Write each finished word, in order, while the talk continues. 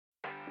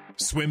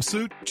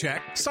Swimsuit?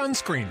 Check.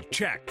 Sunscreen?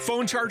 Check.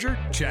 Phone charger?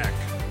 Check.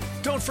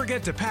 Don't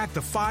forget to pack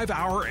the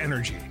 5-Hour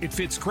Energy. It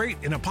fits great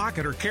in a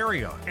pocket or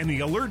carry-on, and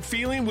the alert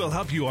feeling will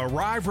help you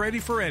arrive ready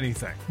for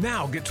anything.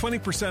 Now get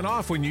 20%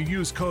 off when you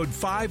use code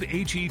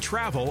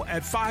 5HETRAVEL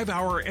at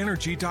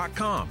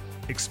 5hourenergy.com.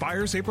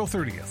 Expires April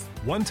 30th.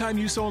 One-time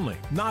use only.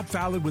 Not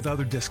valid with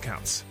other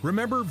discounts.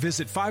 Remember,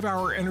 visit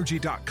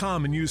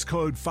 5hourenergy.com and use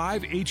code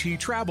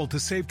 5HETRAVEL to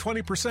save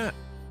 20%.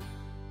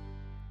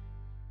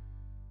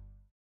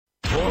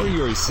 Pour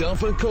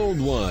yourself a cold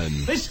one.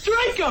 Let's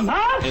drink them,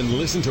 huh? And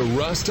listen to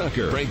Ross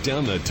Tucker break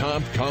down the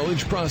top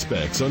college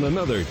prospects on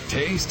another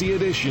tasty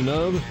edition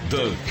of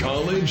The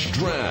College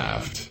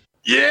Draft.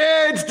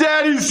 Yeah, it's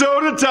Daddy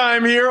Soda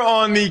time here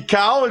on the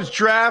College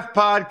Draft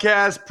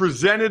Podcast,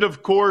 presented,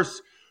 of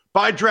course,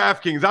 by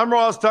DraftKings. I'm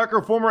Ross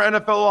Tucker, former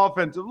NFL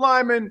offensive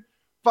lineman,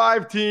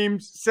 5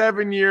 teams,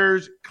 7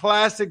 years,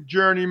 classic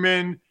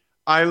journeyman.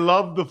 I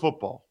love the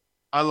football.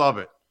 I love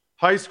it.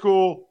 High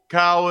school,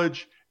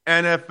 college,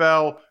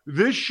 NFL.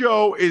 This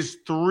show is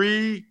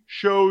 3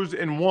 shows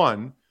in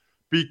one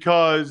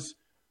because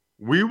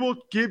we will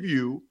give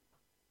you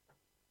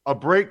a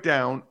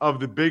breakdown of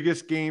the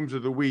biggest games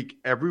of the week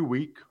every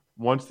week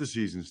once the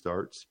season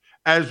starts,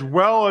 as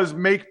well as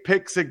make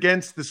picks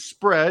against the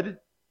spread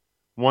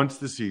once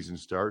the season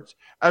starts,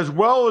 as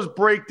well as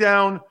break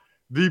down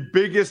the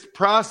biggest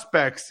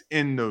prospects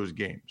in those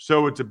games.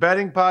 So it's a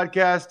betting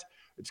podcast,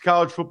 it's a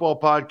college football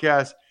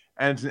podcast,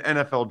 and it's an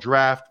NFL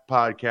draft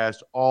podcast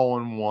all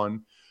in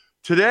one.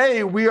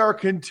 Today, we are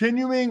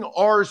continuing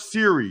our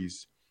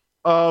series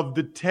of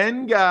the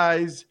 10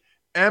 guys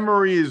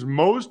Emory is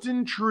most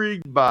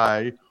intrigued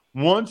by,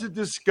 wants to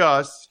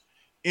discuss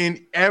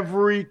in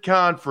every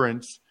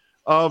conference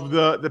of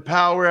the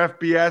Power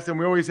FBS. And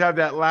we always have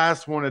that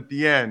last one at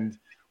the end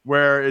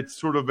where it's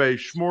sort of a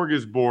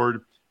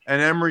smorgasbord,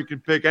 and Emory can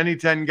pick any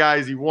 10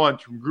 guys he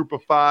wants from Group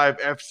of 5,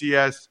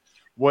 FCS,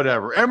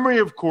 whatever. Emory,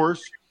 of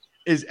course,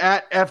 is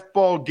at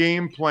FBall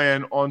Game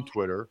Plan on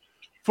Twitter,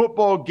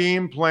 Football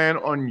Game Plan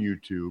on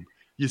YouTube.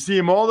 You see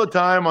him all the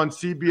time on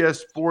CBS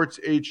Sports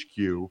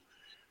HQ.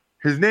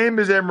 His name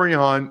is Emory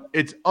Hunt.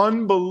 It's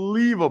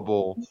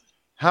unbelievable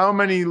how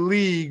many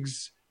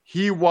leagues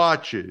he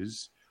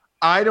watches.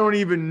 I don't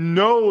even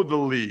know the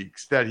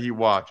leagues that he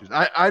watches.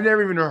 I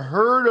never even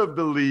heard of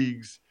the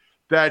leagues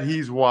that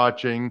he's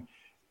watching.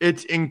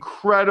 It's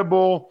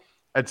incredible.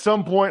 At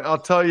some point, I'll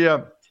tell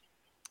you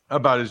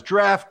about his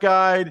draft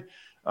guide.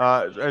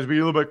 As we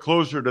get a little bit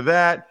closer to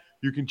that,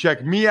 you can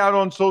check me out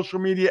on social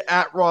media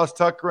at Ross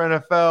Tucker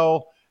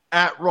NFL,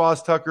 at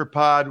Ross Tucker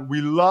Pod.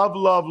 We love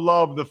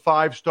the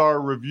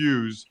 5-star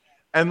reviews,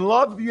 and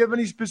love if you have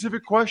any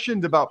specific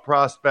questions about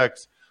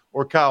prospects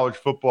or college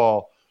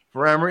football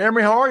for Emory.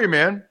 Emory, how are you,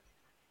 man?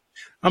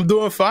 I'm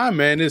doing fine,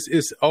 man.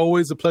 It's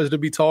always a pleasure to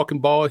be talking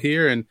ball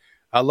here, and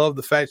I love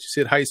the fact you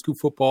said high school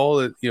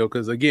football.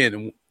 Because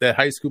again, my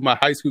high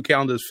school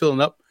calendar is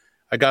filling up.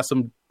 I got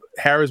some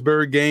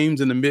Harrisburg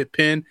games in the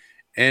Mid-Penn,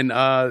 and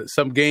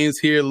some games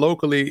here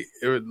locally,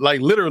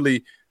 like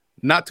literally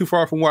not too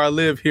far from where I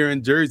live here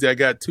in Jersey. I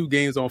got 2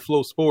 games on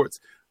Flow Sports.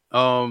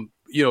 Don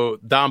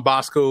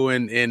Bosco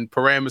and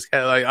Paramus.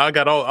 Like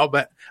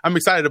I'm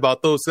excited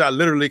about those. So I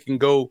literally can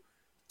go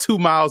 2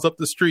 miles up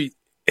the street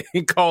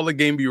and call the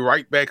game, be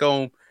right back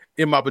home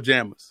in my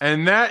pajamas.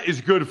 And that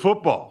is good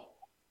football.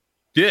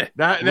 Yeah,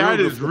 that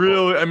is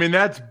really. I mean,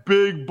 that's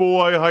big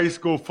boy high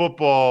school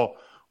football.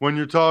 When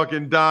you're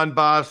talking Don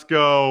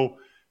Bosco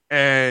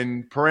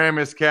and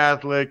Paramus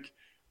Catholic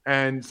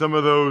and some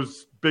of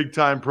those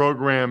big-time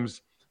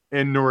programs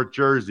in North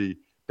Jersey,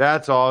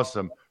 that's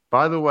awesome.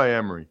 By the way,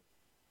 Emory,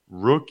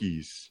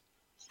 rookies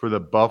for the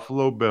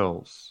Buffalo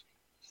Bills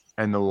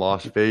and the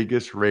Las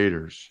Vegas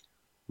Raiders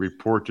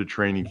report to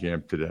training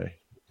camp today.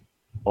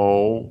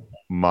 Oh,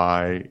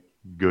 my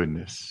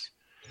goodness.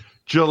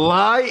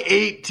 July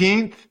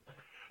 18th,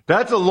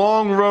 that's a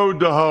long road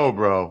to hoe,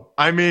 bro.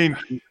 I mean,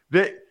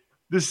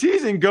 the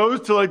season goes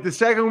to like the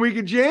second week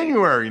of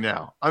January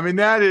now. I mean,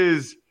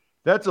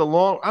 that's a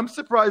long – I'm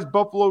surprised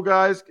Buffalo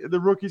guys, the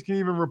rookies, can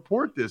even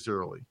report this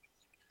early.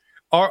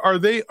 Are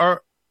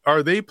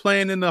they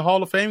playing in the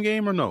Hall of Fame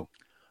game or no?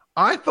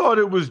 I thought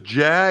it was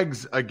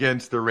Jags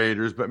against the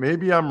Raiders, but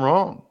maybe I'm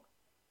wrong.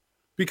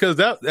 Because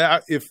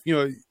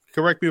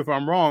correct me if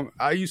I'm wrong,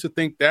 I used to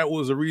think that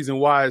was the reason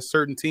why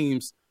certain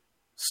teams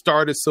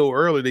started so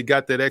early. They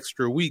got that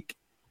extra week,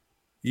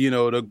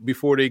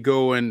 before they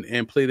go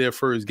and play their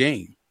first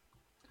game.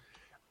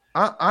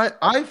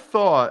 I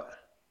thought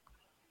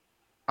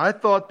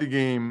the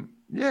game,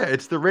 yeah,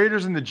 it's the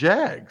Raiders and the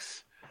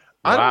Jags.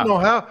 Wow. I don't know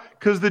how,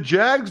 because the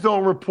Jags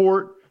don't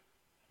report,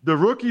 the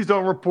rookies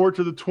don't report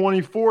to the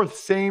 24th,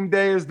 same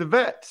day as the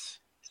vets.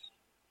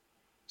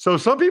 So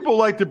some people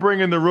like to bring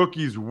in the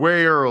rookies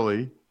way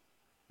early.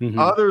 Mm-hmm.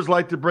 Others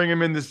like to bring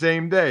them in the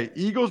same day.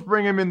 Eagles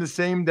bring them in the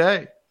same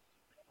day.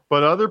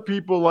 But other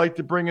people like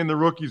to bring in the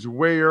rookies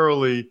way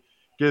early,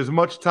 get as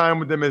much time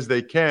with them as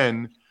they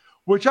can,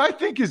 which I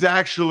think is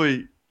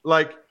actually,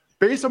 like,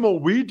 based on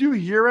what we do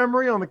here,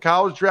 Emory, on the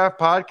College Draft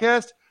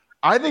Podcast,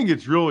 I think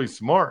it's really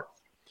smart.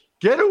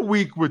 get a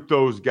week with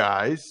those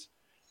guys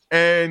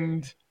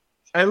and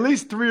at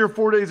least 3 or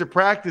 4 days of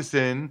practice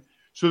in.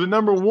 So the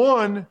number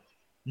one,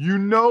 you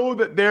know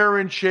that they're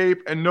in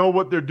shape and know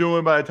what they're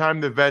doing by the time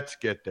the vets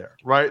get there,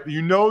 right?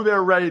 You know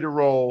they're ready to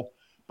roll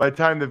by the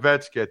time the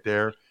vets get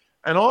there.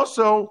 And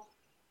also,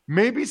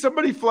 maybe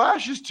somebody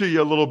flashes to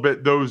you a little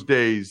bit those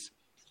days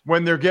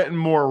when they're getting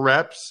more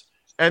reps,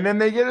 and then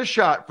they get a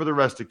shot for the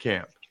rest of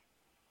camp.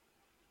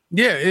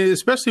 Yeah,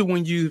 especially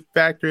when you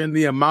factor in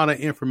the amount of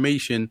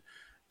information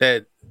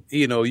that,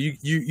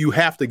 you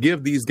have to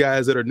give these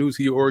guys that are new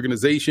to your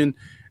organization.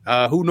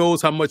 Who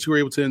knows how much you were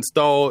able to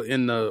install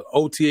in the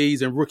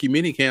OTAs and rookie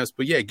minicamps.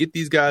 But, yeah, get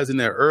these guys in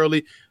there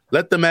early.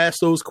 Let them ask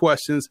those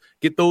questions.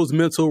 Get those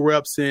mental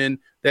reps in,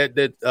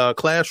 that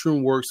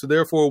classroom work. So,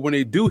 therefore, when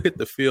they do hit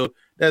the field,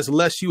 that's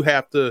less you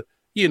have to,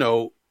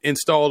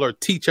 install or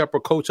teach up or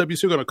coach up. You're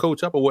still going to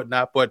coach up or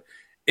whatnot, but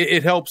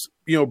it helps,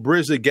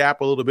 bridge the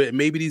gap a little bit.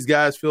 Maybe these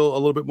guys feel a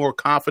little bit more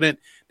confident.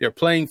 They're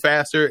playing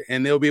faster,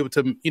 and they'll be able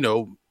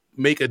to,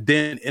 make a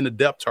dent in the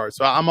depth chart.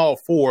 So I'm all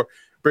for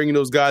bringing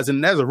those guys in.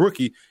 And as a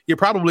rookie, you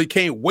probably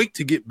can't wait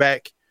to get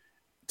back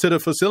to the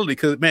facility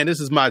because, man, this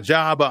is my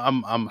job.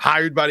 I'm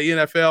hired by the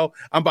NFL.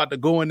 I'm about to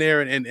go in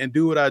there and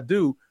do what I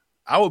do.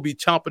 I would be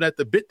chomping at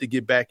the bit to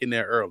get back in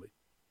there early.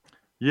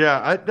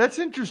 Yeah, that's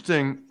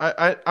interesting.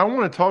 I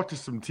want to talk to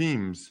some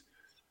teams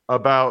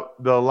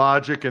about the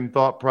logic and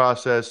thought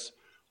process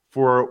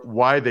for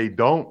why they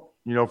don't.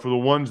 For the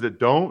ones that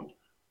don't,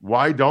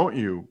 why don't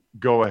you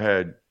go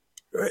ahead?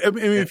 I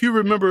mean, if you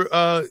remember,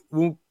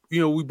 when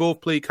we both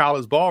played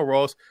college ball,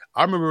 Ross.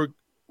 I remember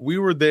we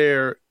were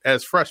there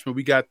as freshmen.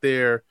 We got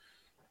there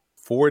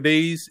 4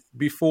 days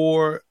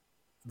before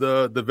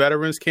the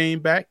veterans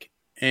came back,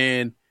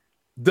 and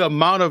the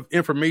amount of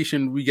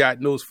information we got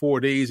in those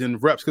 4 days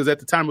and reps, because at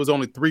the time it was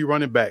only 3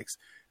 running backs.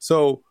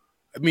 So,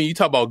 I mean, you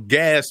talk about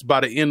gas by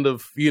the end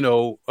of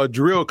a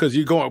drill because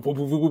you're going boom,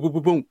 boom, boom, boom,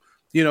 boom, boom.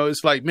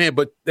 It's like, man,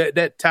 but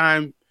that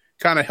time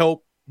kind of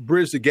helped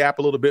bridge the gap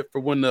a little bit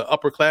for when the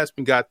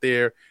upperclassmen got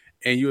there,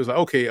 and you was like,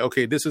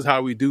 okay, this is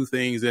how we do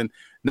things, and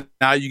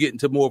now you get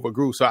into more of a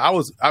groove. So I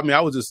was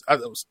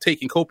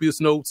taking copious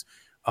notes.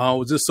 I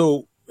was just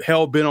so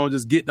hell bent on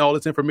just getting all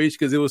this information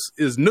because it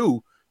is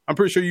new. I'm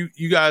pretty sure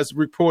you guys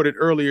reported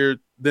earlier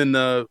than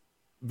the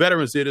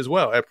veterans did as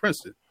well at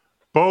Princeton.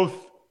 Both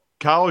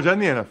college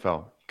and the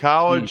NFL.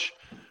 College,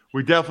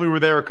 we definitely were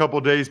there a couple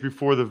of days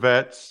before the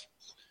vets,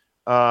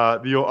 the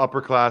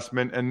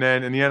upperclassmen, and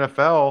then in the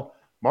NFL,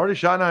 Marty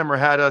Schottenheimer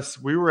had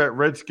us. We were at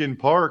Redskin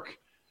Park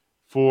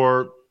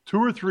for 2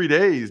 or 3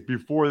 days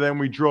before then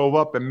we drove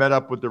up and met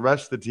up with the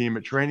rest of the team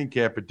at training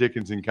camp at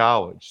Dickinson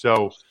College.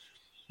 So,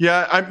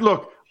 yeah,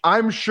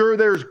 I'm sure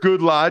there's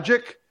good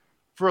logic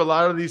for a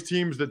lot of these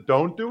teams that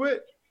don't do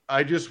it.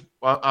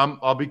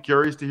 I'll be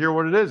curious to hear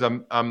what it is.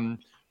 I'm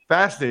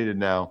fascinated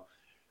now.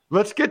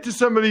 Let's get to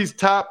some of these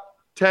top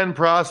 10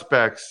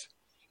 prospects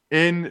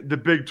in the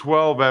Big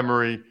 12,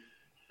 Emory.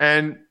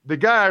 And the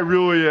guy I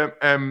really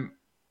am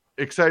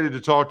excited to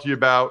talk to you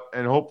about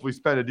and hopefully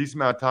spend a decent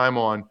amount of time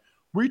on.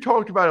 We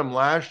talked about him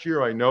last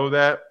year. I know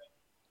that.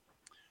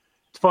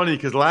 It's funny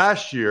because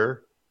last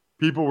year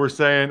people were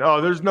saying,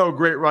 oh, there's no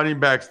great running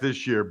backs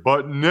this year.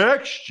 But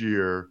next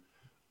year,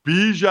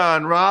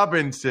 Bijan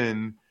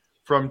Robinson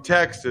from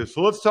Texas.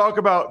 So let's talk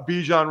about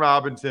Bijan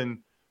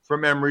Robinson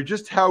from Emory.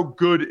 Just how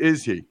good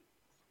is he?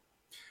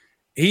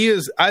 He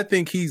is, I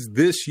think he's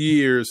this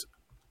year's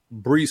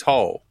Breece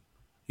Hall.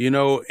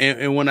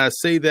 And when I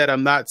say that,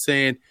 I'm not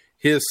saying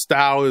his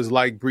style is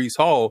like Breece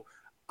Hall.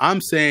 I'm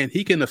saying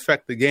he can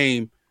affect the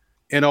game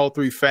in all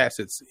 3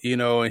 facets,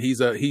 and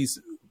he's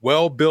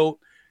well built.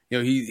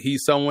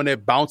 He's someone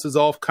that bounces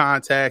off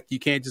contact. You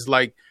can't just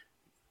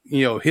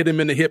hit him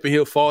in the hip and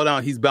he'll fall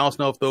down. He's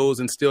bouncing off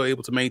those and still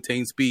able to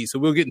maintain speed. So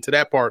we'll get into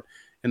that part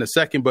in a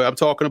second, but I'm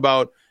talking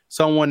about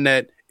someone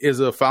that is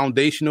a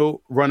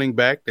foundational running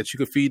back that you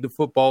can feed the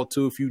football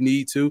to if you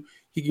need to.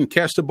 He can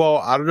catch the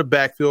ball out of the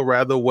backfield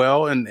rather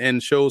well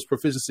and shows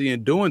proficiency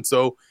in doing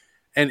so.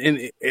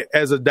 And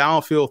as a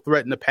downfield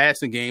threat in the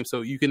passing game,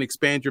 so you can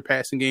expand your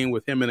passing game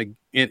with him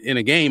in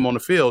a game on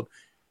the field.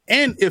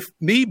 And if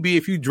need be,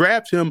 if you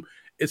draft him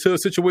into a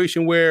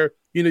situation where,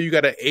 you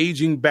got an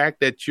aging back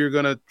that you're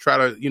going to try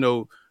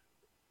to,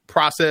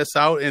 process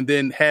out and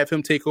then have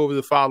him take over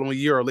the following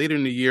year or later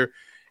in the year,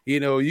 he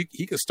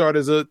could start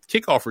as a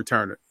kickoff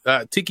returner.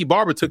 Tiki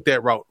Barber took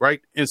that route,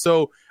 right? And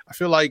so I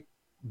feel like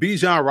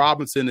Bijan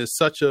Robinson is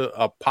such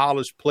a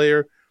polished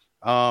player.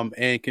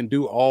 And can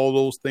do all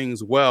those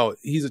things well.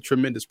 He's a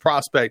tremendous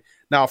prospect.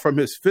 Now, from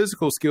his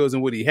physical skills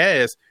and what he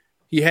has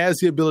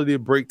the ability to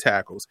break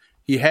tackles.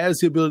 He has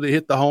the ability to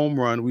hit the home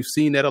run. We've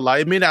seen that a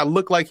lot. It may not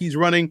look like he's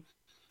running,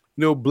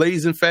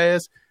 blazing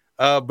fast,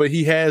 but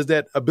he has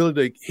that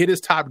ability to hit his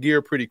top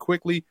gear pretty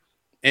quickly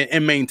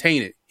and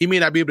maintain it. He may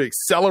not be able to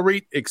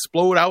accelerate,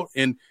 explode out,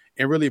 and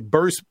really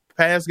burst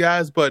past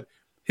guys, but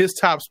his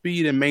top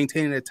speed and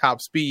maintaining that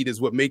top speed is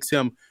what makes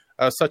him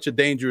such a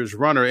dangerous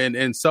runner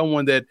and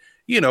someone that,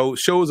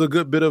 shows a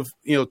good bit of,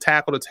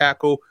 tackle to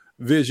tackle,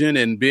 vision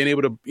and being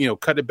able to,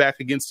 cut it back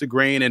against the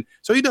grain. And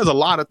so he does a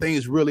lot of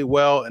things really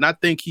well. And I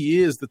think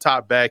he is the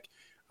top back,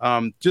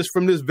 just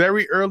from this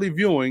very early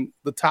viewing,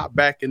 the top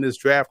back in this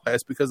draft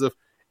class because of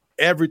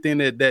everything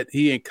that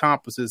he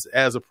encompasses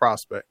as a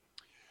prospect.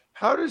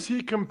 How does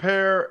he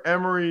compare,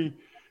 Emory,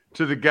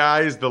 to the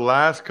guys the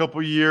last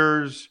couple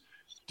years?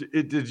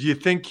 Did you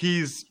think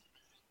he's,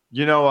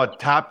 a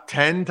top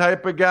 10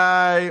 type of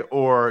guy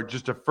or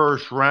just a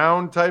first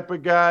round type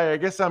of guy? I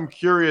guess I'm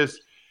curious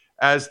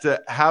as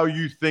to how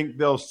you think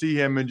they'll see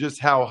him and just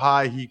how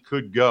high he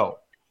could go.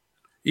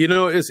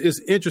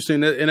 It's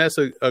interesting, and that's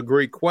a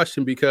great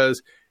question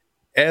because,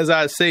 as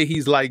I say,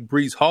 he's like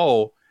Breece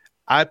Hall.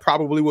 I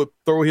probably would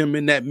throw him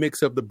in that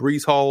mix of the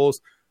Breece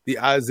Halls, the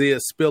Isaiah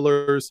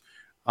Spillers.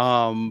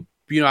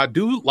 I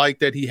do like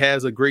that he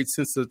has a great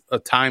sense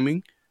of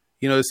timing.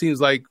 It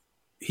seems like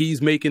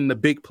he's making the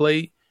big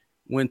play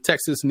when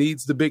Texas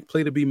needs the big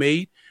play to be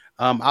made.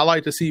 I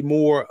like to see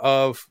more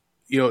of,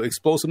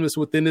 explosiveness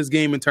within this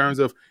game in terms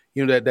of,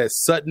 that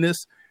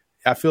suddenness.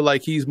 I feel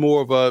like he's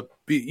more of a,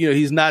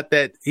 he's not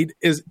that he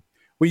is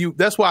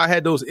that's why I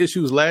had those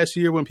issues last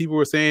year when people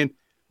were saying,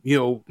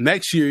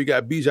 next year you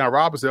got Bijan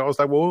Robinson. I was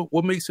like, well,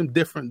 what makes him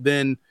different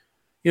than,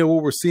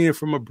 what we're seeing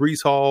from a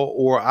Breece Hall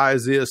or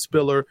Isaiah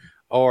Spiller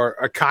or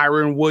a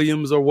Kyron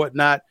Williams or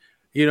whatnot,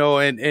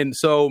 and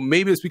so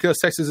maybe it's because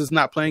Texas is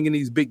not playing in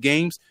these big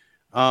games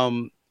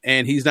and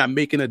he's not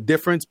making a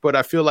difference, but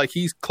I feel like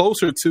he's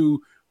closer to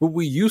what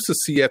we used to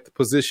see at the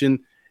position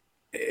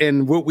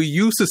and what we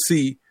used to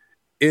see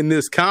in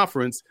this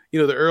conference,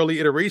 the early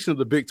iteration of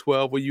the Big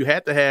 12, where you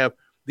had to have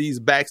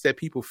these backs that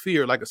people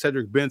fear, like a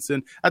Cedric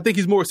Benson. I think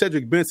he's more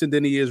Cedric Benson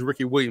than he is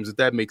Ricky Williams, if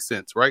that makes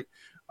sense, right?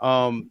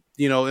 And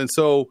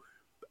so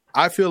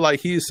I feel like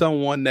he's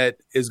someone that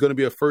is going to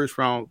be a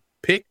first-round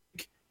pick.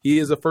 He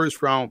is a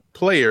first-round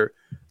player.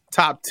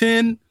 Top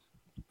 10,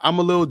 I'm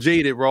a little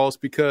jaded, Ross,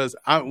 because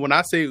when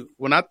I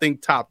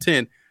think top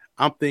 10,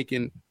 I'm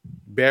thinking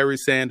Barry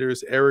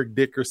Sanders, Eric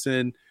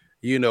Dickerson,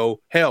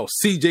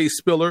 C.J.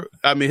 Spiller.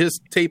 I mean, his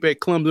tape at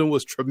Clemson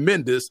was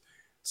tremendous.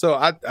 So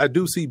I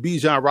do see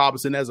Bijan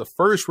Robinson as a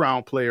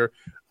first-round player.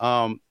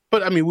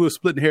 But, I mean, we were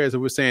splitting hairs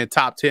and we're saying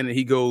top 10 and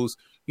he goes,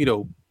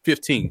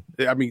 15.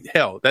 I mean,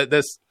 hell,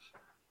 that's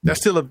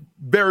still a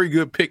very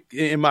good pick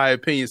in my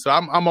opinion. So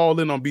I'm all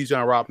in on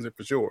Bijan Robinson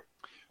for sure.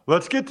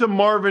 Let's get to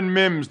Marvin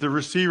Mims, the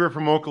receiver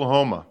from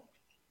Oklahoma.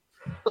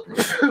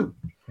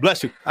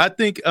 Bless you. I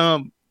think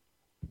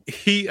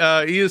he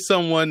is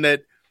someone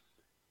that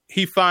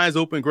he finds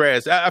open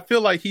grass. I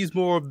feel like he's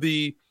more of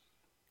the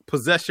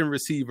possession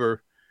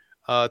receiver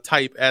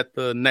type at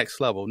the next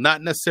level,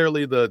 not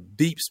necessarily the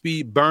deep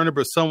speed burner,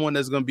 but someone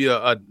that's going to be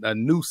a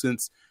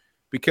nuisance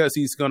because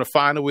he's going to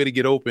find a way to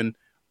get open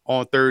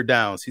on third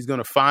downs. He's going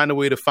to find a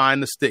way to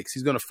find the sticks.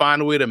 He's going to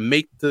find a way to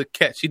make the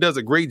catch. He does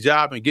a great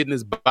job in getting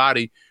his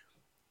body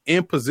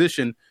in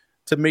position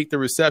to make the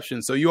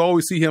reception. So you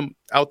always see him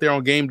out there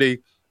on game day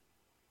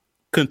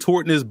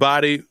contorting his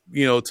body,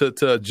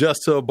 to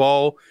adjust to a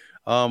ball.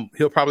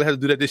 He'll probably have to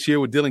do that this year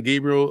with Dillon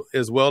Gabriel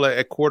as well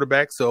at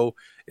quarterback. So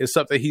it's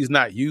something he's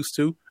not used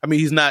to. I mean,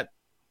 he's not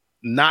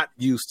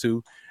used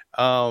to.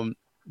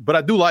 But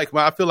I do like him.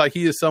 I feel like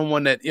he is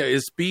someone that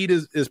his speed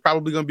is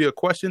probably going to be a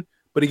question,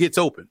 but he gets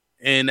open.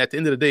 And at the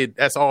end of the day,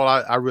 that's all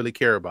I really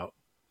care about.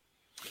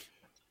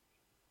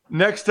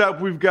 Next up,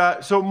 we've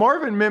got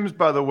Marvin Mims,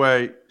 by the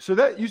way. So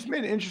that you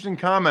made an interesting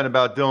comment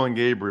about Dillon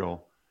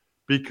Gabriel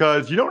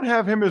because you don't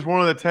have him as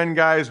one of the 10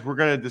 guys we're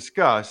going to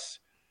discuss.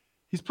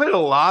 He's played a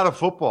lot of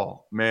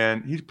football,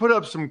 man. He's put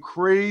up some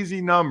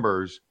crazy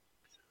numbers.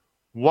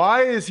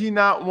 Why is he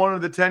not one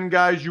of the 10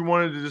 guys you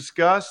wanted to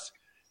discuss?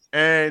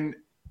 And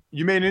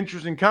you made an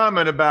interesting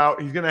comment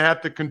about he's going to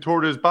have to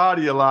contort his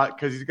body a lot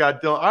because he's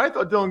got Dillon. I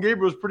thought Dillon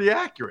Gabriel was pretty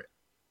accurate.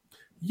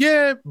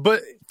 Yeah,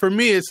 but for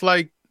me, it's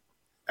like,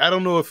 I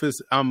don't know if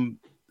it's holding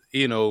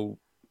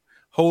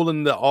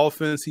the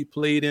offense he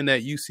played in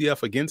at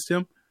UCF against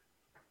him.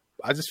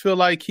 I just feel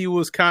like he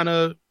was kind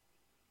of,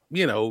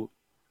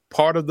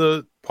 part of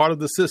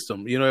the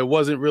system. It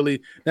wasn't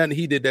really nothing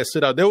he did that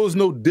stood out. There was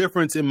no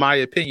difference, in my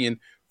opinion,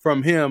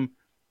 from him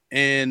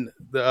and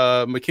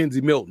the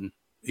Mackenzie Milton.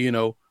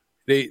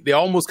 They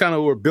almost kind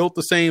of were built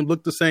the same,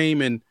 looked the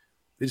same, and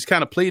they just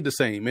kind of played the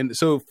same. And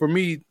so for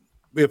me,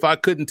 if I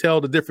couldn't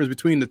tell the difference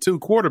between the two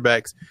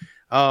quarterbacks,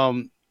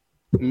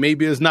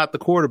 maybe it's not the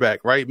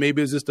quarterback, right?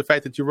 Maybe it's just the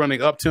fact that you're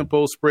running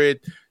up-tempo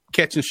spread,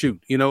 catch and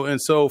shoot, And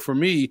so for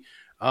me,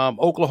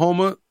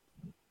 Oklahoma,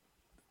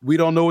 we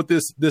don't know what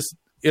this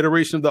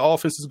iteration of the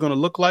offense is going to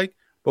look like.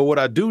 But what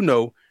I do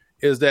know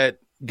is that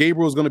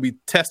Gabriel is going to be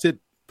tested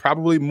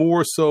probably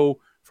more so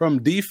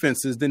from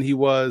defenses than he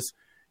was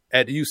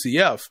at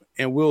UCF.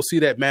 And we'll see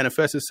that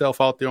manifest itself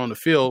out there on the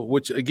field,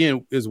 which,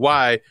 again, is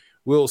why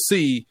we'll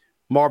see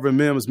Marvin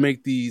Mims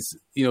make these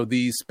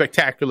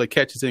spectacular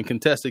catches and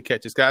contested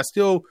catches. I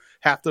still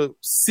have to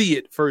see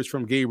it first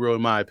from Gabriel,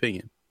 in my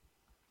opinion.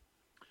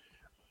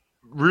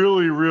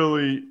 Really,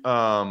 really,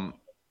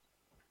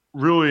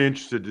 really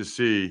interested to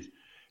see.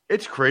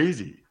 It's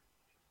crazy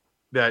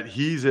that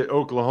he's at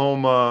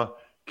Oklahoma,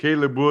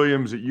 Caleb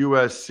Williams at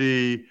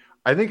USC.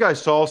 I think I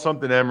saw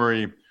something,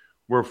 Emory,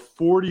 where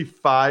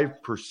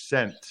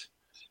 45%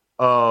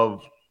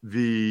 of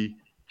the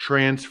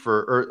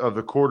transfer or of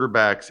the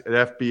quarterbacks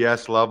at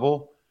FBS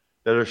level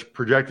that are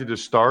projected to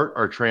start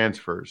are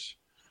transfers,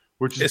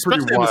 which is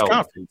especially pretty wild. In this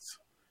conference.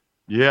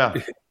 Yeah.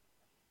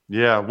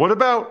 Yeah. What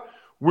about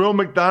Will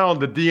McDonald,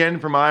 the DN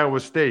from Iowa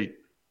State?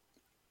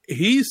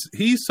 He's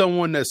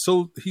someone that's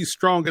he's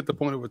strong at the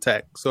point of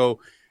attack. So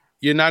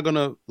you're not going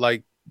to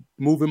like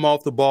move him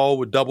off the ball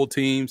with double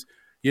teams.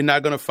 You're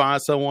not going to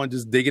find someone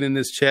just digging in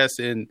his chest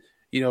and,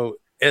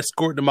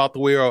 escorting him out the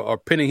way or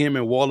pinning him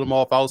and walling him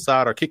off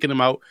outside or kicking him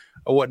out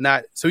or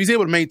whatnot. So he's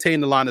able to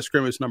maintain the line of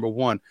scrimmage, number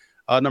one.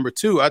 Number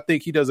two, I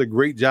think he does a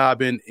great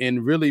job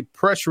in really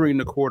pressuring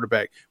the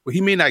quarterback. Well,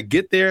 he may not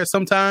get there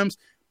sometimes,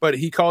 but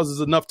he causes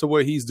enough to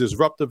where he's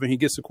disruptive and he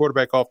gets the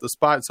quarterback off the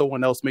spot and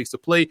someone else makes the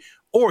play,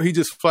 or he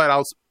just flat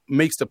out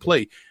makes the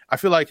play. I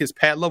feel like his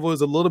pad level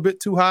is a little bit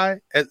too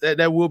high.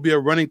 That will be a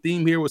running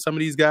theme here with some of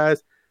these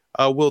guys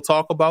we'll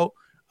talk about.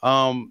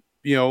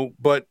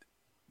 But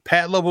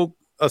pad level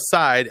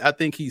aside, I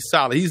think he's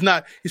solid. He's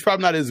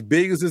probably not as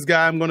big as this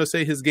guy I'm going to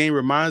say his game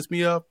reminds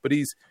me of, but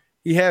he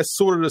has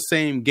sort of the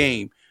same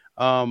game.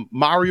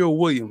 Mario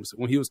Williams,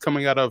 when he was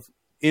coming out of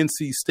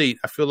NC State,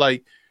 I feel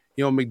like,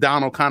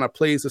 McDonald kind of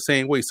plays the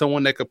same way.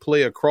 Someone that could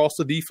play across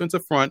the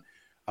defensive front.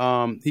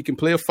 He can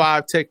play a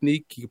 5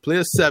 technique. He can play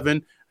a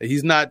 7.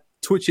 He's not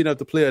twitchy enough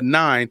to play a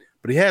 9,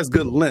 but he has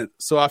good length.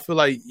 So I feel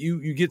like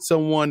you get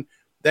someone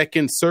that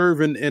can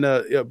serve in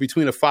a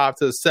between a 5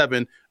 to a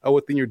 7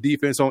 within your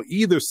defense on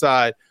either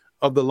side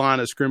of the line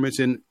of scrimmage.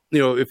 And,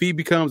 if he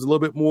becomes a little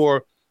bit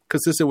more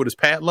consistent with his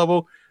pad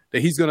level,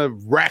 that he's going to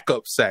rack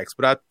up sacks.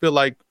 But I feel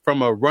like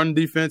from a run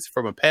defense,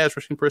 from a pass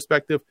rushing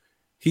perspective,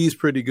 he's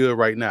pretty good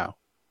right now.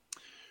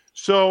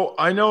 So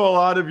I know a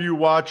lot of you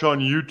watch on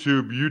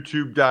YouTube,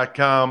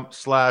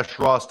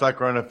 youtube.com/Ross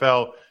Tucker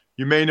NFL.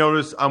 You may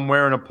notice I'm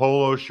wearing a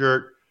polo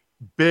shirt.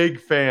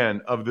 Big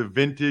fan of the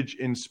vintage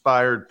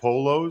inspired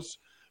polos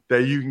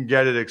that you can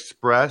get at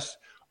Express.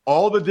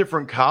 All the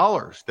different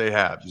collars they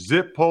have,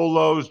 zip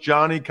polos,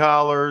 Johnny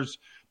collars,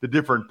 the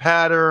different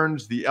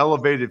patterns, the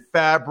elevated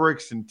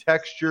fabrics and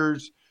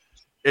textures.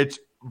 It's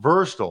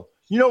versatile.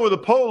 With a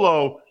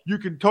polo, you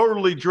can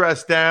totally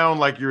dress down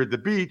like you're at the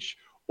beach,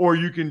 or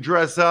you can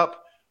dress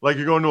up like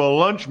you're going to a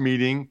lunch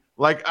meeting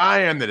like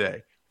I am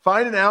today.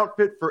 Find an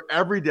outfit for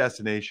every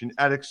destination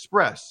at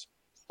Express,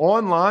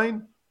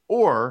 online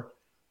or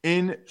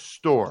in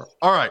store.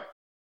 All right.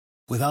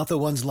 Without the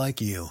ones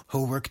like you,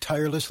 who work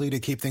tirelessly to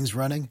keep things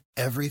running,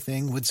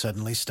 everything would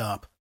suddenly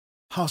stop.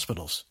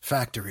 Hospitals,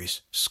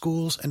 factories,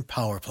 schools, and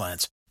power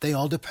plants, they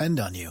all depend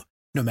on you.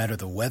 No matter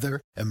the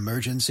weather,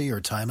 emergency, or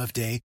time of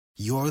day,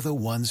 you're the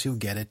ones who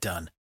get it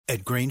done.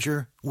 At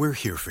Grainger, we're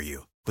here for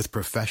you with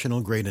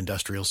professional-grade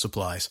industrial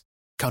supplies.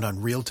 Count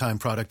on real-time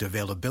product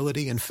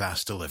availability and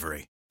fast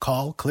delivery.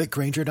 Call,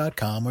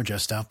 clickgrainger.com, or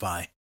just stop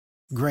by.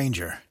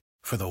 Grainger,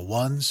 for the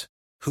ones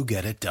who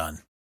get it done.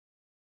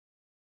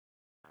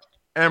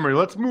 Emory,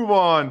 let's move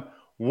on.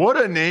 What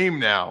a name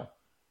now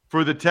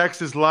for the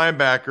Texas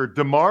linebacker,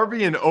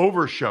 DeMarvion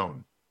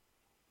Overshown.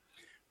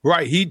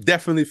 Right. He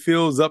definitely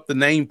fills up the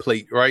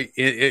nameplate, right,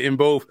 in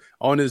both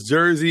on his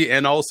jersey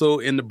and also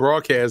in the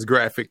broadcast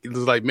graphic. It's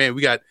like, man,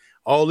 we got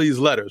all these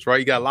letters, right?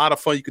 You got a lot of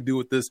fun you could do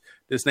with this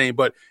name.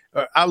 But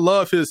I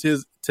love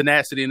his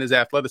tenacity and his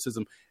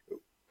athleticism.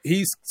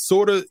 He's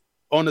sort of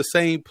on the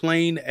same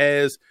plane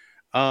as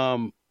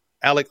Alec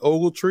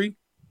Ogletree,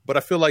 but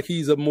I feel like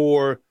he's a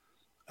more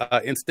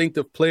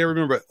instinctive player.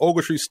 Remember,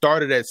 Ogletree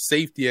started at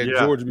safety at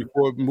Georgia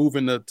before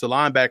moving to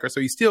linebacker,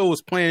 so he still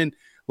was playing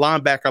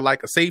linebacker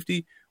like a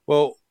safety.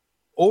 Well,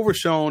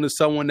 Overshown is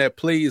someone that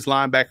plays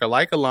linebacker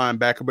like a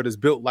linebacker, but is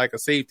built like a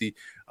safety.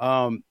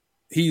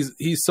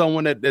 He's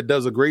someone that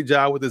does a great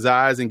job with his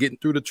eyes and getting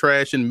through the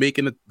trash and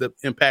making the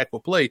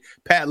impactful play.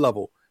 Pad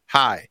level,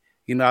 high.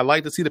 I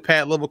like to see the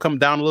pad level come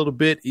down a little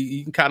bit.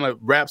 He kind of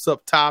wraps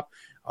up top,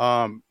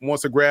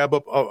 wants to grab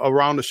up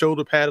around the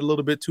shoulder pad a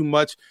little bit too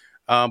much.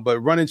 But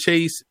running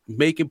chase,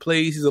 making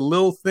plays, he's a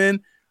little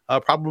thin,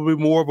 probably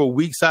more of a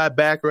weak side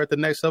backer at the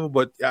next level.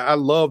 But I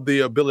love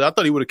the ability. I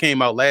thought he would have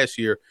came out last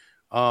year,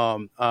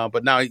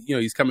 but now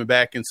he's coming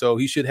back, and so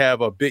he should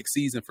have a big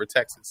season for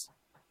Texas.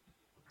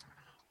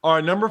 All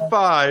right, number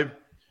 5,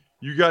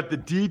 you got the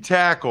D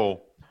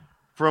tackle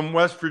from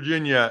West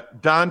Virginia,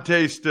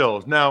 Dante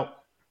Stills. Now,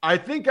 I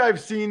think I've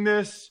seen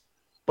this,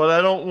 but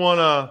I don't want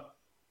to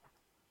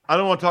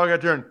talk out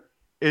there.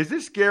 Is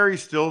this Gary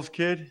Stills'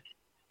 kid?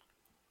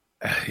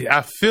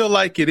 I feel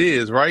like it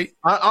is, right?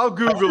 I'll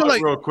Google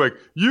it real quick.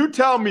 You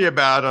tell me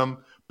about him,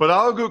 but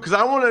I'll go because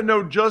I want to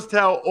know just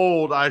how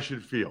old I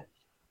should feel.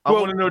 I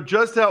want to know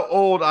just how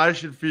old I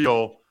should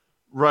feel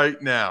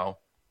right now.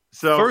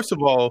 So first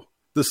of all,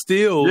 the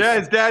Stills. Yeah,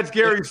 his dad's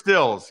Gary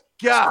Stills.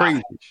 God,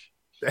 crazy.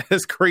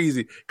 That's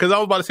crazy. Because I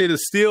was about to say the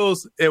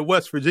Stills at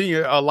West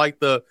Virginia are like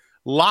the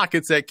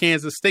Lockets at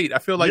Kansas State. I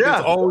feel like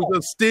there's always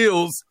a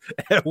Stills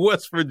at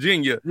West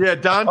Virginia. Yeah,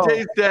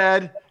 Dante's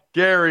dad,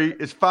 Gary,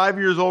 is 5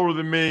 years older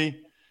than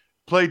me.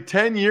 played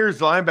 10 years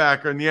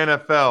linebacker in the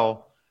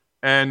NFL,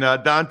 and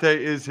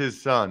Dante is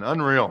his son.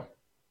 Unreal.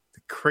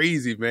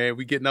 Crazy, man.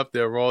 We getting up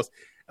there, Ross.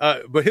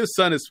 But his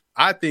son is,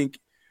 I think,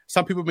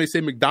 some people may say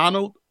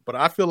McDonald, but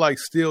I feel like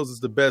Stills is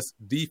the best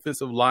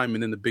defensive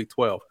lineman in the Big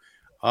 12.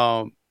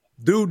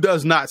 Dude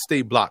does not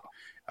stay blocked.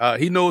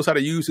 He knows how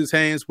to use his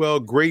hands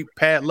well, great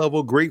pad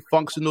level, great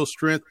functional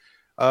strength,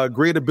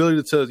 great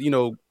ability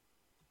to,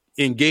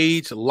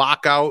 engage,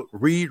 lock out,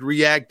 read,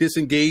 react,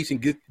 disengage,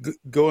 and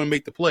go and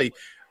make the play.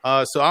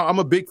 So I'm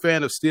a big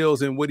fan of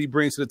Stills and what he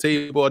brings to the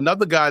table.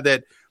 Another guy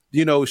that,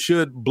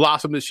 should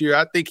blossom this year.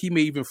 I think he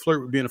may even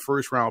flirt with being a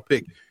first-round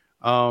pick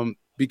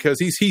because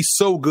he's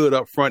so good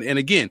up front. And,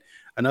 again,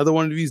 another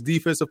one of these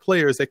defensive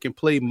players that can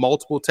play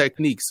multiple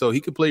techniques. So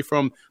he can play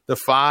from the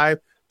 5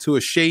 to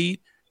a shade.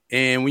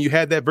 And when you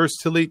have that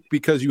versatility,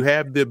 because you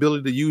have the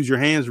ability to use your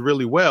hands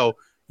really well,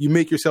 you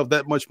make yourself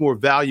that much more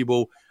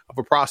valuable of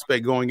a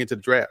prospect going into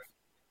the draft.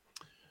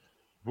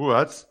 Ooh,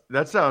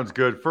 that sounds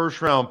good.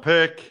 First-round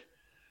pick,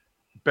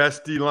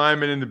 best D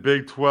lineman in the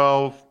Big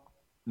 12.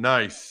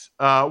 Nice.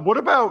 What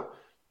about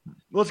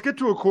 – let's get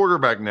to a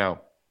quarterback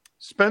now.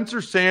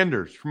 Spencer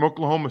Sanders from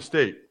Oklahoma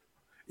State.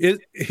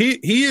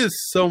 He is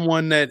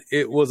someone that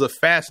it was a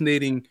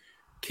fascinating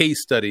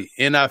case study,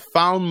 and I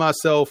found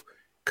myself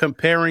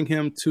comparing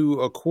him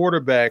to a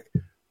quarterback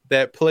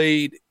that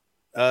played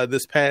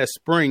this past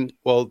spring,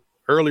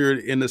 earlier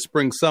in the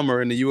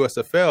spring-summer in the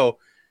USFL,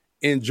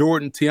 in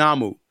Jordan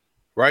Ta'amu,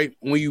 right?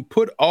 When you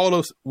put all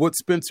of what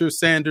Spencer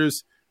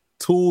Sanders'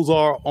 tools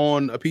are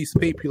on a piece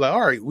of paper, you're like,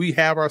 all right, we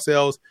have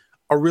ourselves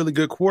a really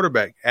good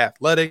quarterback,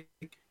 athletic,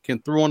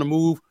 can throw on the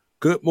move,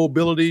 good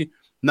mobility,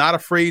 not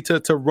afraid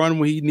to run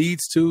when he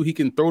needs to. He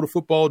can throw the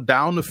football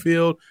down the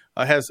field,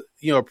 has,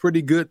 a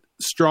pretty good,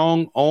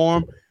 strong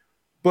arm.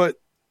 But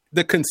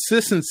the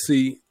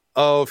consistency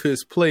of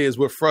his play is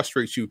what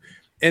frustrates you.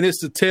 And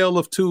it's the tale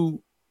of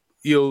two,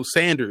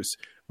 Sanders.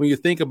 When you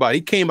think about it,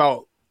 he came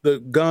out the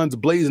guns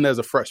blazing as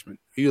a freshman.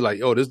 You're like,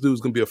 oh, this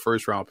dude's going to be a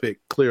first-round pick.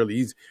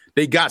 Clearly,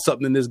 they got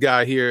something in this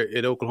guy here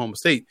at Oklahoma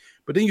State.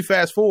 But then you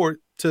fast forward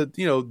to,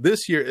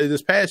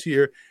 this past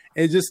year,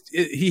 and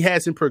he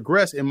hasn't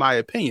progressed, in my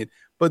opinion.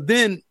 But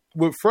then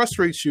what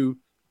frustrates you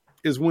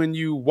is when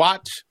you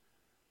watch,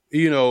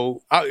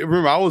 I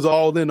remember I was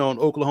all in on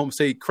Oklahoma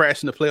State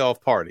crashing the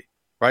playoff party,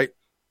 right?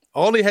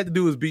 All they had to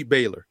do was beat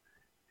Baylor.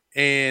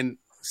 And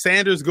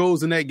Sanders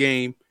goes in that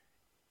game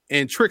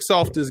and tricks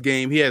off this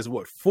game. He has,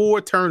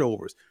 4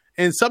 turnovers?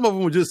 And some of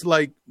them were just,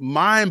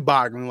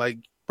 mind-boggling. Like,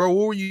 bro,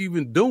 what were you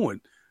even doing?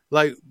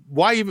 Like,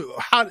 why even –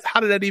 how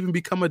did that even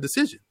become a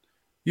decision?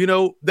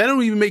 That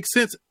don't even make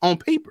sense on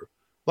paper.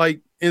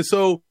 And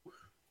so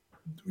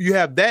you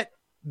have that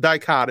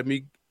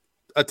dichotomy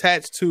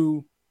attached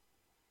to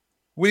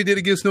what he did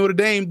against Notre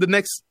Dame the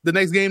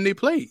next game they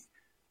played.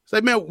 It's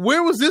like, man,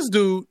 where was this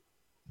dude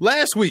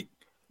last week?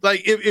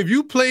 Like, if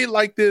you played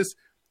like this,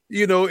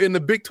 in the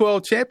Big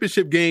 12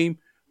 championship game,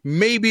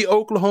 maybe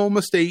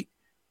Oklahoma State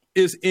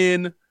is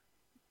in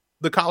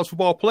the college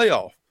football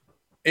playoff.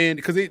 And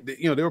because they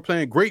were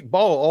playing great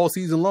ball all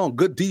season long,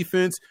 good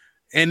defense,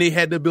 and they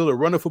had the ability to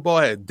run the football,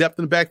 had depth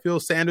in the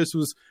backfield. Sanders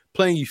was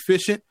playing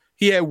efficient.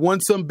 He had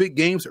won some big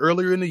games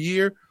earlier in the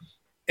year.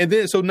 And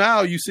then, so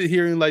now you sit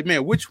here and like,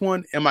 man, which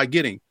one am I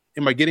getting?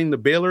 Am I getting the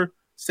Baylor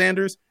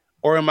Sanders,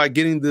 or am I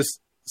getting this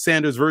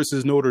Sanders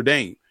versus Notre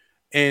Dame?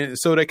 And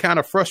so that kind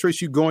of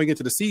frustrates you going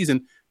into the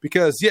season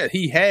because, yeah,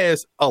 he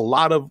has a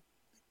lot of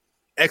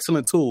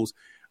excellent tools.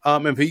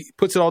 If he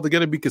puts it all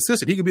together and be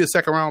consistent, he could be a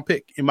second-round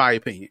pick, in my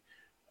opinion.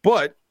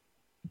 But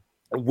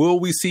will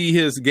we see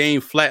his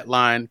game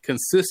flatline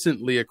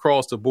consistently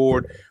across the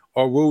board,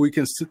 or will we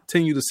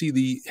continue to see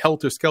the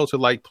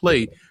helter-skelter-like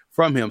play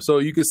from him? So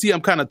you can see I'm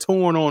kind of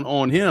torn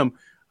on him.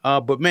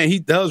 But, man, he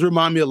does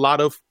remind me a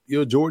lot of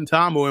Jordan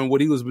Ta'amu and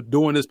what he was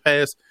doing this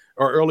past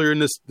or earlier in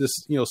this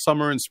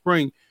summer and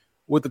spring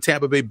with the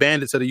Tampa Bay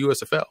Bandits of the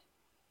USFL.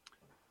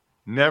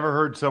 Never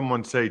heard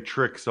someone say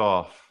tricks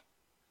off.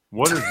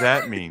 What does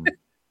that mean?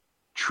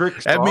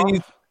 Tricks that off?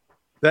 Means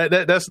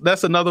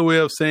that's another way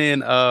of saying,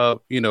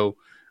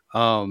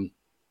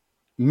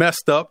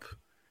 messed up,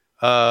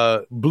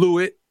 blew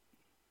it,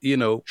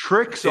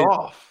 Tricks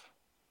off.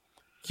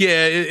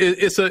 Yeah,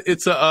 it's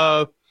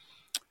a.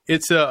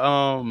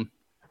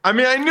 I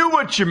mean, I knew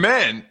what you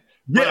meant.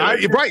 Yeah,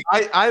 right.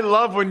 I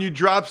love when you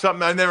drop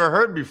something I never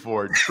heard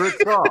before.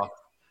 Tricks off.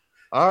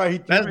 All right, he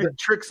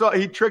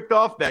tricked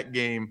off that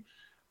game.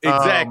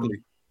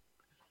 Exactly.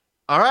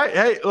 All right.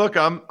 Hey, look,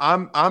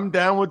 I'm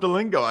down with the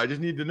lingo. I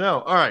just need to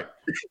know. All right.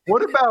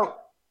 What about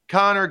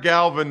Connor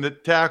Galvin, the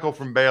tackle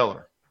from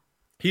Baylor?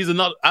 He's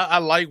another. I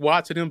like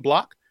watching him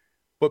block,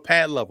 but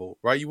pad level,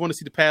 right? You want to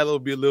see the pad level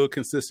be a little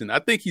consistent. I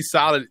think he's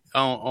solid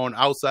on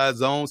outside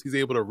zones. He's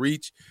able to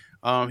reach.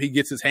 He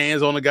gets his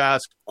hands on the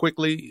guys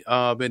quickly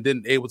and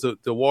then able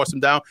to wash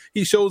them down.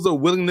 He shows a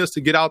willingness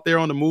to get out there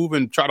on the move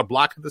and try to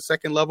block at the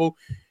second level.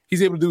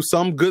 He's able to do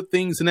some good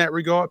things in that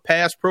regard.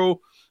 Pass pro,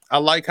 I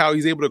like how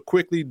he's able to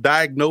quickly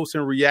diagnose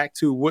and react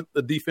to what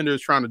the defender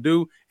is trying to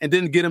do and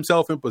then get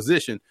himself in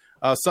position.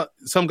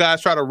 Some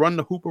guys try to run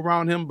the hoop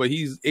around him, but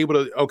he's able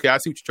to, okay, I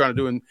see what you're trying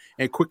to do,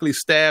 and quickly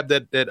stab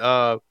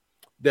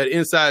that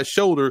inside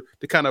shoulder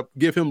to kind of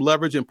give him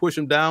leverage and push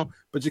him down.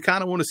 But you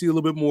kind of want to see a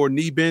little bit more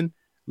knee bend,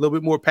 a little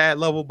bit more pad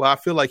level. But I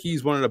feel like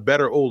he's one of the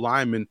better old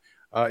linemen,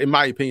 in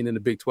my opinion, in the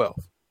Big 12.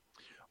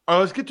 All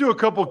right, let's get to a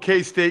couple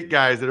K-State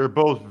guys that are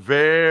both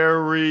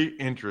very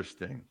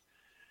interesting.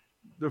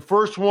 The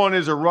first one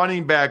is a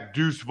running back,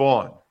 Deuce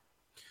Vaughn.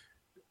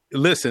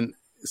 Listen,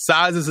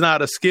 size is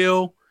not a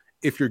skill.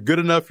 If you're good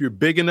enough, you're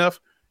big enough.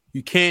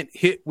 You can't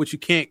hit what you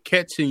can't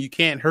catch, and you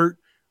can't hurt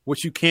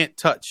what you can't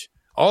touch.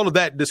 All of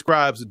that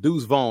describes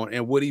Deuce Vaughn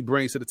and what he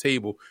brings to the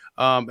table.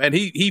 And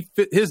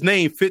his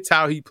name fits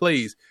how he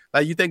plays.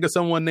 Like, you think of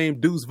someone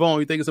named Deuce Vaughn,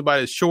 you think of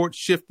somebody that's short,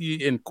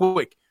 shifty, and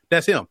quick.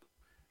 That's him.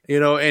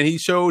 And he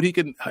showed he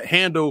can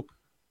handle,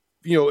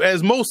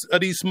 as most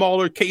of these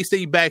smaller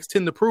K-State backs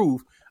tend to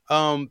prove,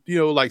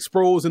 like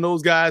Sproles and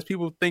those guys.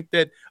 People think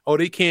that,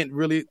 they can't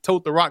really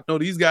tote the rock. No,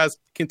 these guys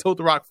can tote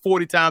the rock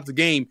 40 times a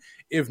game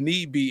if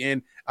need be.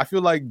 And I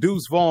feel like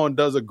Deuce Vaughn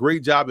does a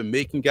great job in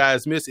making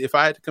guys miss. If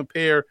I had to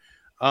compare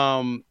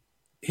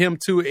him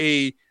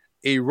to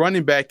a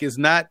running back, is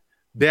not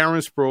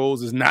Darren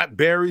Sproles, is not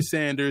Barry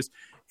Sanders.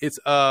 It's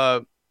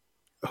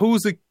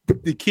who's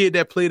the kid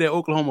that played at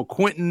Oklahoma?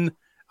 Quentin.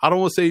 I don't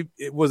want to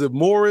say, was it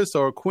Morris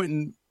or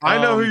Quentin?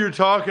 I know who you're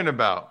talking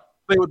about.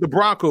 Play with the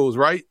Broncos,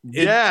 right?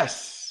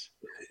 Yes.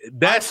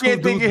 I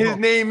can't think of his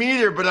name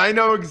either, but I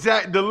know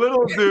exactly the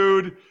little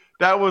dude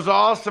that was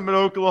awesome in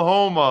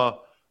Oklahoma.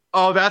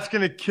 Oh, that's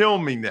going to kill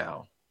me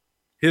now.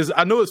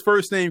 I know his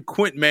first name,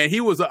 Quentin, man.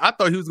 I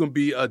thought he was going to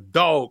be a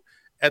dog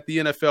at the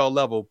NFL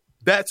level.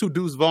 That's who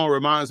Deuce Vaughn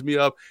reminds me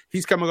of.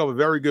 He's coming off a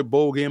very good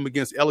bowl game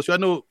against LSU. I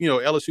know,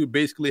 LSU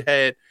basically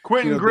had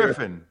Quentin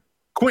Griffin.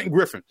 Quentin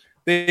Griffin.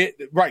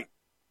 Right.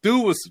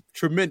 Dude was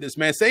tremendous,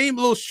 man. Same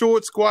little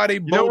short, squatty.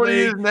 You know what he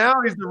is now?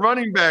 He's the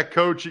running back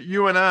coach at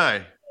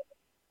UNI.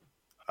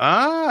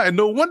 And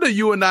no wonder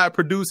UNI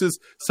produces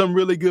some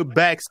really good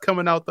backs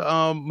coming out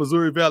the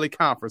Missouri Valley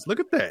Conference. Look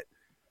at that.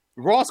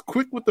 Ross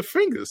quick with the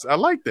fingers. I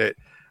like that.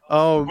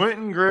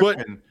 Quentin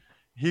Griffin.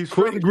 He's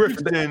Quentin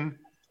Griffin.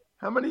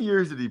 How many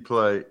years did he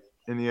play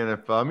in the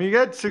NFL? I mean, he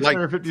got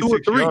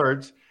 656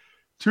 yards.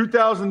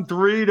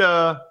 2003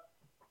 to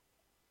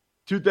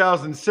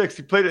 2006.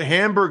 He played at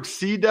Hamburg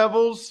Sea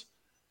Devils.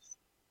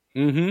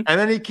 Mm-hmm. And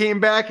then he came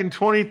back in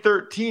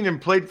 2013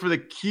 and played for the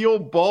Kiel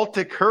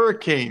Baltic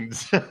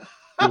Hurricanes.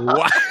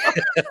 What?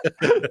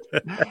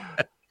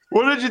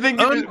 What did you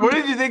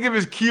think of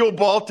his Kiel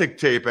Baltic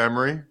tape,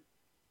 Emery?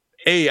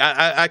 Hey,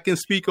 I can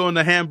speak on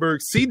the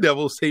Hamburg Sea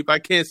Devils tape. I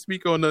can't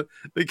speak on the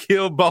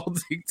Kiel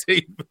Baltic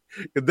tape.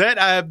 That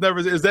I have never.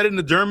 Is that in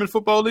the German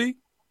Football League?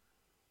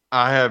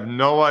 I have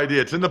no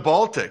idea. It's in the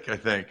Baltic, I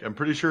think. I'm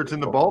pretty sure it's in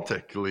the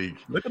Baltic League.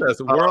 Look at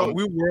us.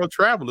 We're world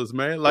travelers,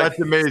 man. That's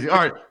amazing. All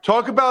right,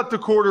 talk about the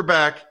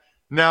quarterback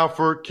now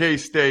for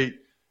K-State,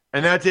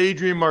 and that's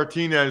Adrian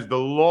Martinez. He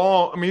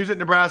was at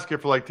Nebraska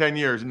for like 10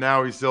 years, and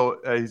now he's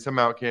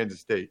somehow at Kansas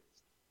State.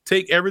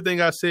 Take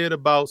everything I said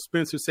about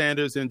Spencer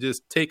Sanders and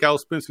just take out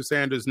Spencer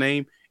Sanders'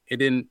 name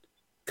and then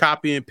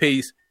copy and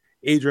paste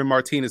Adrian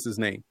Martinez's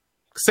name.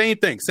 Same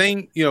thing.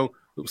 Same,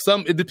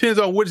 it depends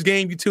on which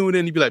game you tune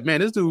in. You'd be like, man,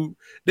 this dude,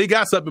 they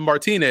got something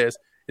Martinez.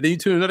 And then you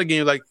tune in another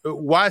game, like,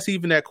 why is he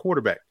even that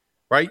quarterback?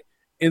 Right.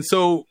 And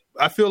so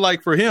I feel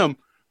like for him,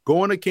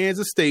 going to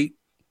Kansas State,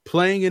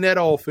 playing in that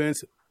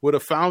offense with a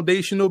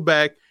foundational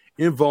back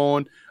in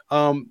Vaughn,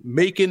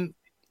 making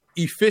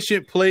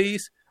efficient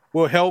plays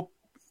will help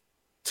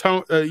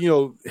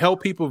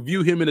people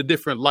view him in a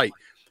different light.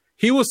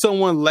 He was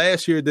someone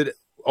last year that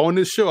on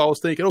this show, I was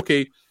thinking,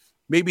 okay,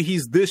 maybe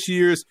he's this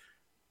year's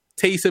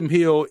Taysom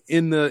Hill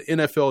in the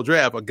NFL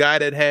draft, a guy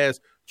that has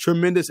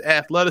tremendous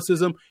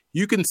athleticism.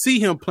 You can see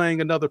him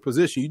playing another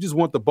position. You just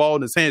want the ball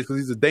in his hands because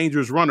he's a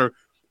dangerous runner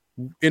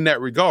in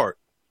that regard.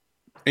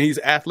 And he's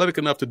athletic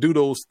enough to do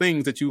those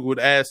things that you would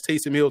ask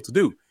Taysom Hill to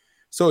do.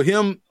 So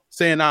him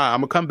saying, I'm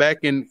going to come back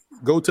and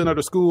go to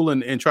another school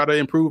and try to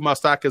improve my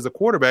stock as a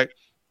quarterback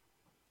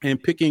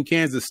and picking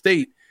Kansas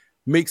State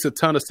makes a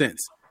ton of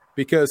sense.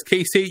 Because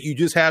K-State, you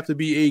just have to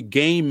be a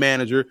game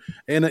manager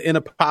in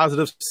a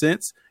positive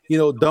sense.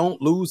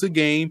 Don't lose a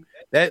game.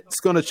 That's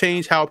going to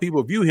change how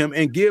people view him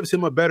and gives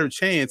him a better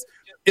chance,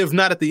 if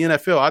not at the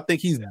NFL. I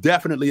think he's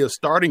definitely a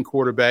starting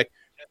quarterback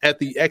at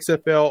the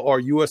XFL or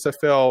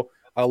USFL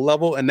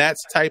level, and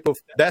that's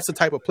the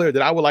type of player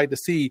that I would like to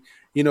see,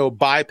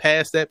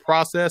 bypass that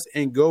process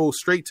and go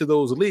straight to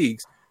those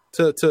leagues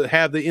to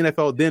have the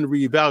NFL then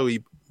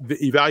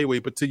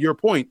reevaluate. But to your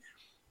point,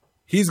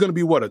 he's going to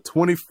be a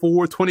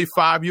 24,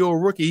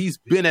 25-year-old rookie. He's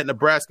been at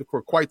Nebraska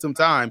for quite some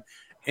time.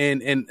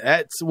 And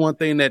that's one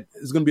thing that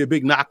is going to be a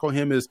big knock on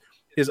him is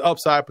his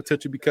upside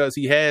potential because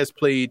he has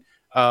played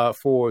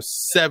for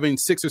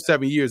 6 or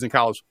 7 years in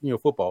college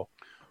football.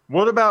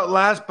 What about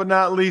last but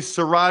not least,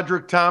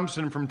 SaRodorick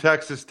Thompson from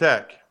Texas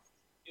Tech?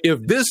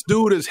 If this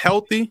dude is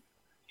healthy,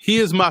 he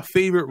is my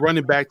favorite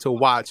running back to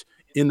watch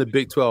in the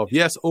Big 12.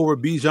 Yes, over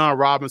Bijan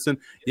Robinson.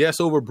 Yes,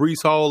 over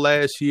Breece Hall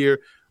last year.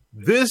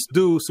 This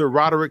dude,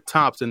 SaRodorick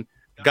Thompson,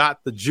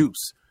 got the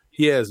juice.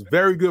 He has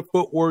very good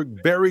footwork,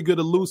 very good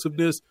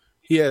elusiveness.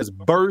 He has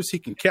burst. He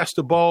can catch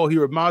the ball. He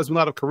reminds me a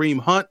lot of Kareem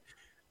Hunt.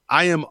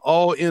 I am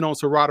all in on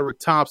Sir Roderick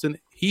Thompson.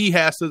 He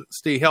has to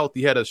stay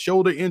healthy. He had a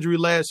shoulder injury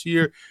last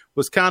year,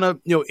 was kind of,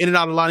 in and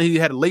out of line. He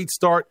had a late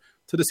start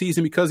to the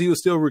season because he was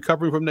still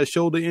recovering from that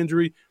shoulder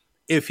injury.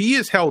 If he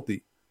is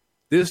healthy,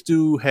 this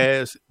dude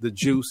has the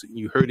juice.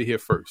 You heard it here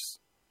first.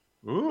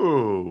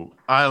 Ooh,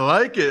 I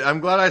like it. I'm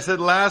glad I said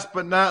last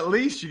but not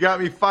least. You got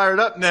me fired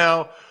up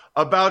now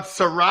about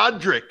Sir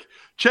Roderick.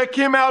 Check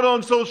him out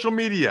on social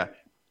media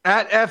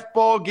at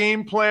FBall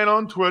Game Plan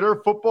on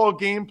Twitter, Football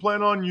Game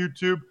Plan on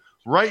YouTube.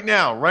 Right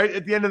now, right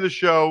at the end of the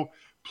show,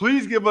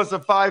 please give us a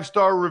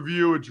 5-star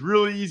review. It's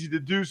really easy to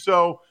do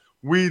so.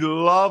 We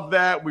love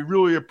that. We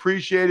really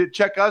appreciate it.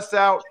 Check us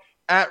out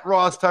at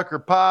Ross Tucker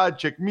Pod.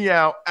 Check me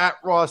out at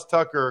Ross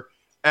Tucker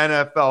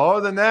NFL.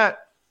 Other than that,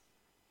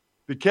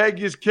 the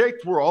keg is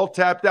kicked. We're all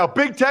tapped out.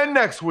 Big Ten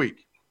next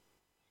week.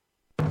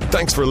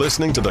 Thanks for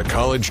listening to the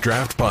College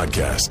Draft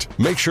Podcast.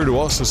 Make sure to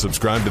also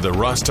subscribe to the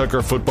Ross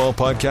Tucker Football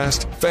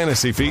Podcast,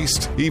 Fantasy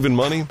Feast, Even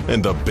Money,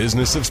 and The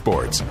Business of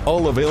Sports.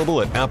 All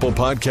availavailable at Apple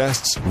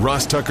Podcasts,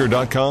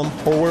 rosstucker.com,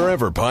 or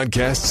wherever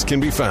podcasts can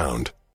be found.